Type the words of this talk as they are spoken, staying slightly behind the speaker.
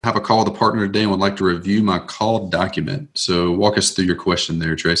have a call with a partner today and would like to review my call document. So walk us through your question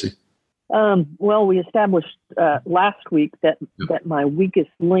there, Tracy. Well, we established last week that my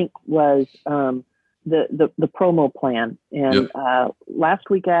weakest link was the promo plan. And last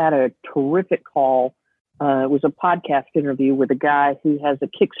week I had a terrific call. It was a podcast interview with a guy who has a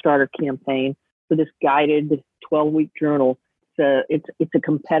Kickstarter campaign for this guided 12-week journal. It's a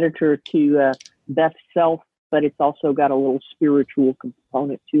competitor to Best Self, but it's also got a little spiritual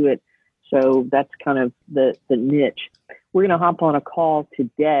component to it. So that's kind of the niche. We're going to hop on a call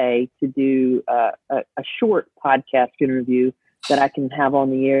today to do a short podcast interview that I can have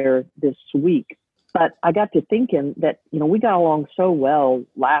on the air this week. But I got to thinking that, we got along so well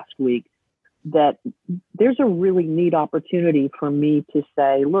last week that there's a really neat opportunity for me to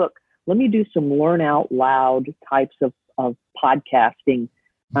say, look, let me do some learn out loud types of podcasting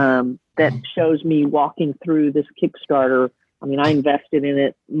that shows me walking through this Kickstarter. I mean, I invested in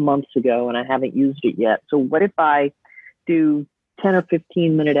it months ago and I haven't used it yet. So what if I do 10 or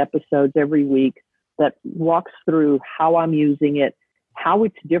 15 minute episodes every week that walks through how I'm using it, how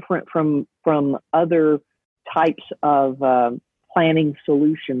it's different from other types of planning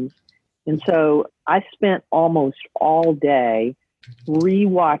solutions. And so I spent almost all day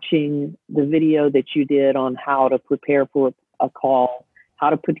rewatching the video that you did on how to prepare for a call,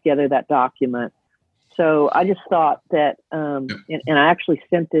 how to put together that document. So I just thought that, and I actually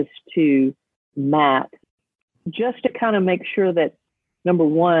sent this to Matt just to kind of make sure that, number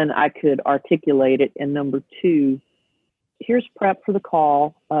one, I could articulate it. And number two, here's prep for the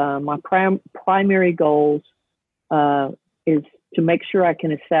call. My primary goals is to make sure I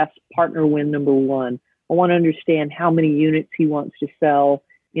can assess partner win number one. I want to understand how many units he wants to sell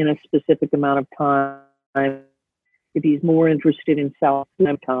in a specific amount of time. If he's more interested in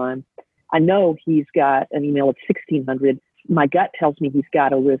selling time. I know he's got an email of 1,600. My gut tells me he's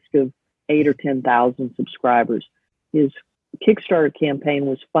got a list of 8,000 or 10,000 subscribers. His Kickstarter campaign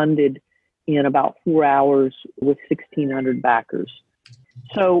was funded in about 4 hours with 1,600 backers.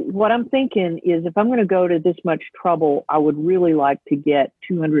 So what I'm thinking is if I'm going to go to this much trouble, I would really like to get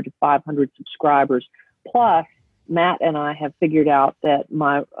 200 to 500 subscribers. Plus, Matt and I have figured out that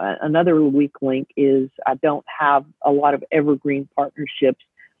my another weak link is I don't have a lot of evergreen partnerships.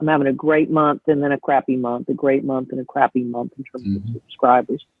 I'm having a great month and then a crappy month, a great month and a crappy month in terms of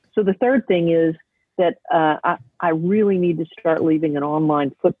subscribers. So the third thing is that I really need to start leaving an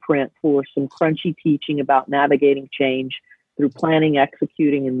online footprint for some crunchy teaching about navigating change through planning,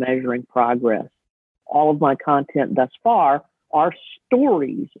 executing, and measuring progress. All of my content thus far are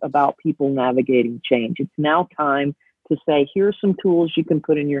stories about people navigating change. It's now time to say, here's some tools you can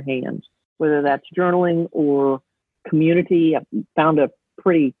put in your hands, whether that's journaling or community. I found a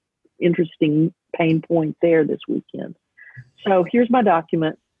pretty interesting pain point there this weekend. So here's my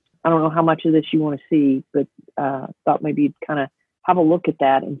document. I don't know how much of this you want to see, but thought maybe you'd kind of have a look at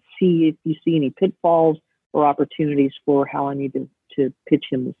that and see if you see any pitfalls or opportunities for how I need to pitch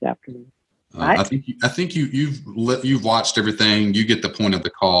him this afternoon. Right? I think you've watched everything. You get the point of the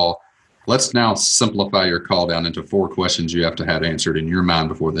call. Let's now simplify your call down into 4 questions you have to have answered in your mind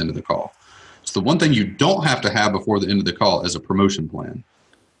before the end of the call. So the one thing you don't have to have before the end of the call is a promotion plan.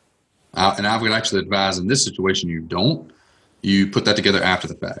 And I would actually advise in this situation you don't. You put that together after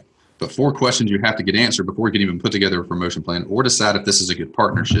the fact. But 4 questions you have to get answered before you can even put together a promotion plan or decide if this is a good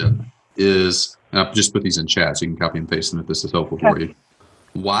partnership is, and I'll just put these in chat so you can copy and paste them if this is helpful for you.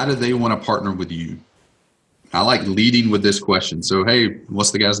 Why do they want to partner with you? I like leading with this question. So, hey,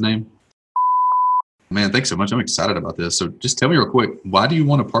 what's the guy's name? Man, thanks so much. I'm excited about this. So just tell me real quick, why do you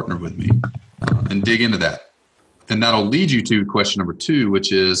want to partner with me? And dig into that. And that'll lead you to question number 2,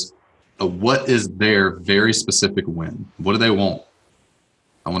 which is, what is their very specific win? What do they want?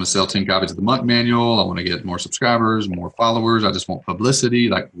 I want to sell 10 copies of the Monk Manual. I want to get more subscribers, more followers. I just want publicity,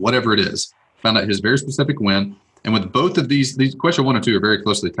 like whatever it is. Found out his very specific win. And with both of these question 1 and 2 are very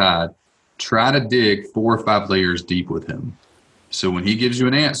closely tied. Try to dig 4 or 5 layers deep with him. So when he gives you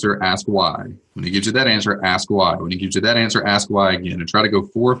an answer, ask why. When he gives you that answer, ask why. When he gives you that answer, ask why again. And try to go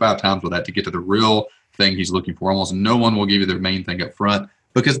 4 or 5 times with that to get to the real thing he's looking for. Almost no one will give you their main thing up front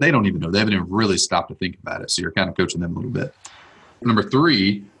because they don't even know. They haven't even really stopped to think about it. So you're kind of coaching them a little bit. Number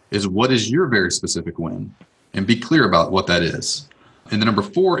 3 is, what is your very specific win? And be clear about what that is. And then number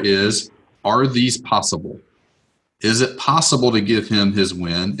 4 is, are these possible? Is it possible to give him his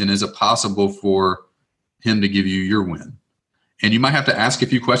win? And is it possible for him to give you your win? And you might have to ask a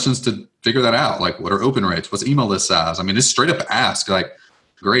few questions to figure that out. Like, what are open rates? What's email list size? I mean, just straight up ask, like,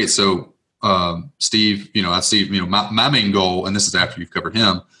 great. So, Steve, I see, my main goal, and this is after you've covered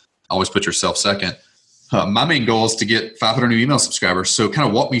him, always put yourself second. My main goal is to get 500 new email subscribers. So kind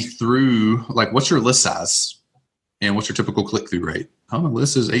of walk me through, like, what's your list size and what's your typical click-through rate? Oh, my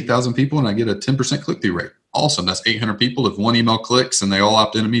list is 8,000 people and I get a 10% click-through rate. Awesome. That's 800 people. If one email clicks and they all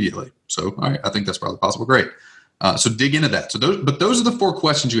opt in immediately. So, all right, I think that's probably possible. Great. So dig into that. So those are the 4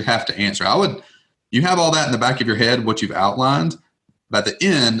 questions you have to answer. You have all that in the back of your head, what you've outlined. By the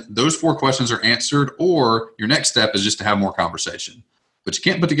end, those 4 questions are answered, or your next step is just to have more conversation. But you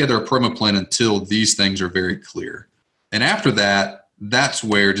can't put together a promo plan until these things are very clear. And after that, that's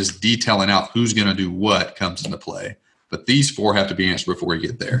where just detailing out who's going to do what comes into play. But these 4 have to be answered before you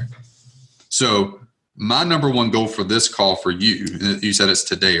get there. So my number 1 goal for this call for you said it's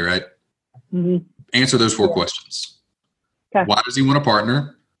today, right? Mm-hmm. Answer those 4 questions. Okay. Why does he want to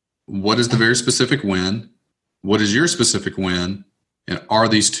partner? What is the very specific win? What is your specific win? And are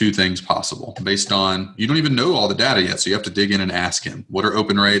these 2 things possible based on, you don't even know all the data yet. So you have to dig in and ask him, what are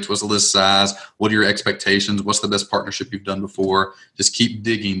open rates? What's the list size? What are your expectations? What's the best partnership you've done before? Just keep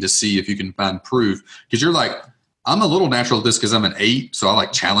digging to see if you can find proof. Because you're like, I'm a little natural at this because I'm an 8. So I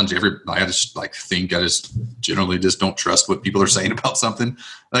like challenge I just like think, I just generally just don't trust what people are saying about something.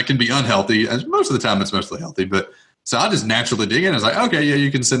 That can be unhealthy. As most of the time it's mostly healthy, but so I just naturally dig in. I was like, okay, yeah,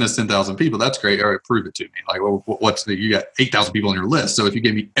 you can send us 10,000 people. That's great. All right, prove it to me. Like, well, you got 8,000 people on your list. So if you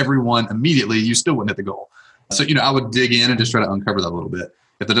gave me everyone immediately, you still wouldn't hit the goal. So, I would dig in and just try to uncover that a little bit.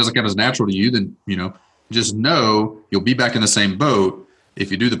 If that doesn't come as natural to you, then, just know you'll be back in the same boat if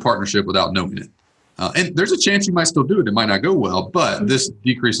you do the partnership without knowing it. And there's a chance you might still do it. It might not go well, but this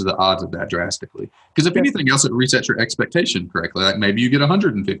decreases the odds of that drastically. Because if anything else, it resets your expectation correctly. Like maybe you get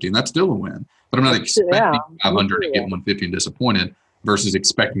 150 and that's still a win. But I'm not expecting 500 and get 150 and disappointed versus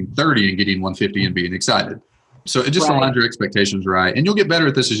expecting 30 and getting 150 and being excited. So it just aligns your expectations right. And you'll get better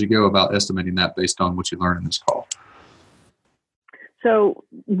at this as you go about estimating that based on what you learn in this call. So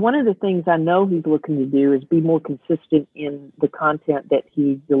one of the things I know he's looking to do is be more consistent in the content that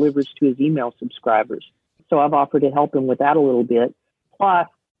he delivers to his email subscribers. So I've offered to help him with that a little bit. Plus,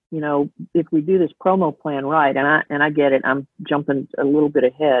 if we do this promo plan right, and I get it, I'm jumping a little bit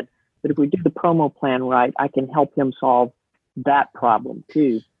ahead, but if we do the promo plan right, I can help him solve that problem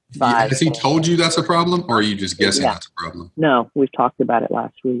too. Has he told you that's a problem, or are you just guessing that's a problem? No, we've talked about it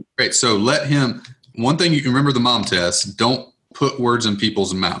last week. Great. So one thing you can remember the mom test, don't put words in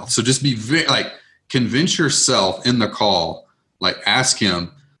people's mouths. So just be convince yourself in the call, ask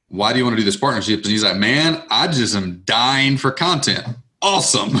him, why do you want to do this partnership? And he's like, man, I just am dying for content.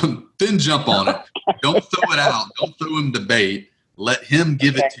 Awesome. Then jump on it. Don't throw it out. Don't throw him debate. Let him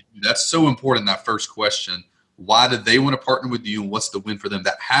give it to you. That's so important, that first question. Why did they want to partner with you and what's the win for them?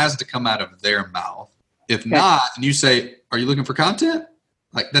 That has to come out of their mouth. If not, and you say, are you looking for content?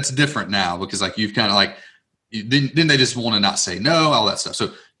 That's different now because you've kind of then they just want to not say no, all that stuff.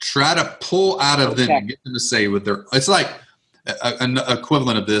 So try to pull out of them and get them to say it's like an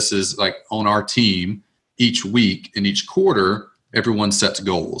equivalent of this is on our team each week and each quarter, everyone sets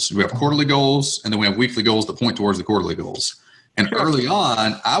goals. We have quarterly goals and then we have weekly goals that point towards the quarterly goals. And early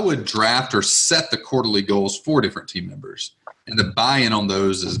on, I would draft or set the quarterly goals for different team members. And the buy-in on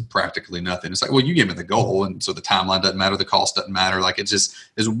those is practically nothing. It's like, well, you gave me the goal. And so the timeline doesn't matter. The cost doesn't matter. It just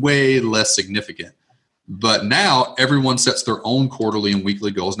is way less significant. But now everyone sets their own quarterly and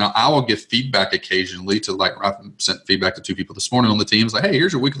weekly goals. Now I will give feedback occasionally to I've sent feedback to 2 people this morning on the team. It's like, hey,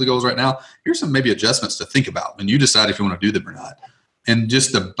 here's your weekly goals right now. Here's some maybe adjustments to think about. And you decide if you want to do them or not. And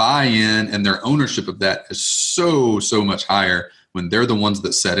just the buy-in and their ownership of that is so, so much higher when they're the ones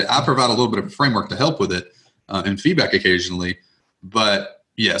that set it. I provide a little bit of a framework to help with it and feedback occasionally. But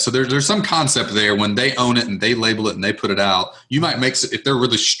yeah, so there's some concept there when they own it and they label it and they put it out. You might if they're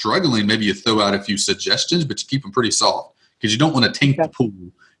really struggling, maybe you throw out a few suggestions, but you keep them pretty soft because you don't want to taint the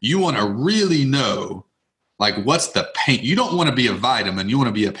pool. You want to really know what's the pain. You don't want to be a vitamin. You want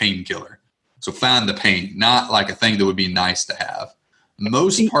to be a painkiller. So find the pain, not a thing that would be nice to have.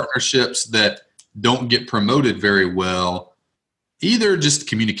 Most partnerships that don't get promoted very well, either just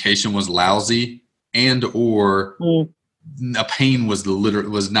communication was lousy and or a pain was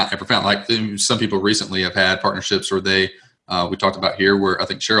not ever found. Some people recently have had partnerships where we talked about here where I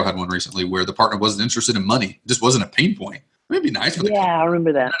think Cheryl had one recently where the partner wasn't interested in money. It just wasn't a pain point. It'd be nice for the company. I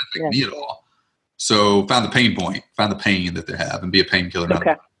remember that. Not affect me at all. So find the pain point, find the pain that they have and be a painkiller.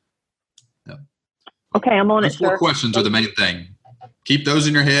 Okay. Okay, I'm on it, sir. 4 questions are the main thing. Keep those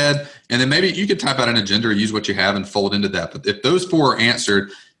in your head. And then maybe you could type out an agenda or use what you have and fold into that. But if those 4 are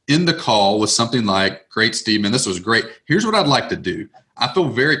answered in the call with something like, great, Steve, man, this was great. Here's what I'd like to do. I feel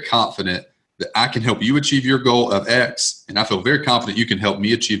very confident that I can help you achieve your goal of X. And I feel very confident you can help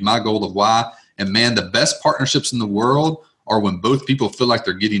me achieve my goal of Y. And man, the best partnerships in the world are when both people feel like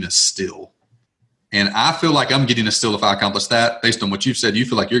they're getting a steal. And I feel like I'm getting a steal if I accomplish that. Based on what you've said, you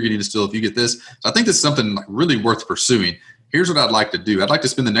feel like you're getting a steal if you get this. So I think this is something like really worth pursuing. Here's what I'd like to do. I'd like to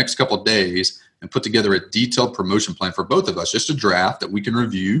spend the next couple of days and put together a detailed promotion plan for both of us, just a draft that we can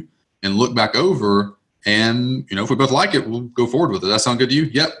review and look back over. And, if we both like it, we'll go forward with it. Does that sound good to you?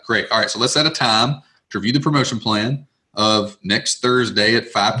 Yep. Great. All right. So let's set a time to review the promotion plan of next Thursday at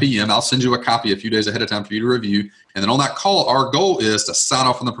 5 p.m. I'll send you a copy a few days ahead of time for you to review. And then on that call, our goal is to sign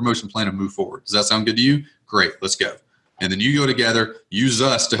off on the promotion plan and move forward. Does that sound good to you? Great. Let's go. And then you go together, use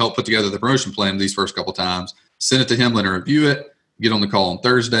us to help put together the promotion plan these first couple times, send it to him, let him review it, get on the call on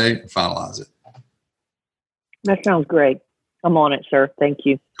Thursday, and finalize it. That sounds great. I'm on it, sir. Thank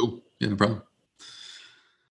you. Cool. Yeah, no problem.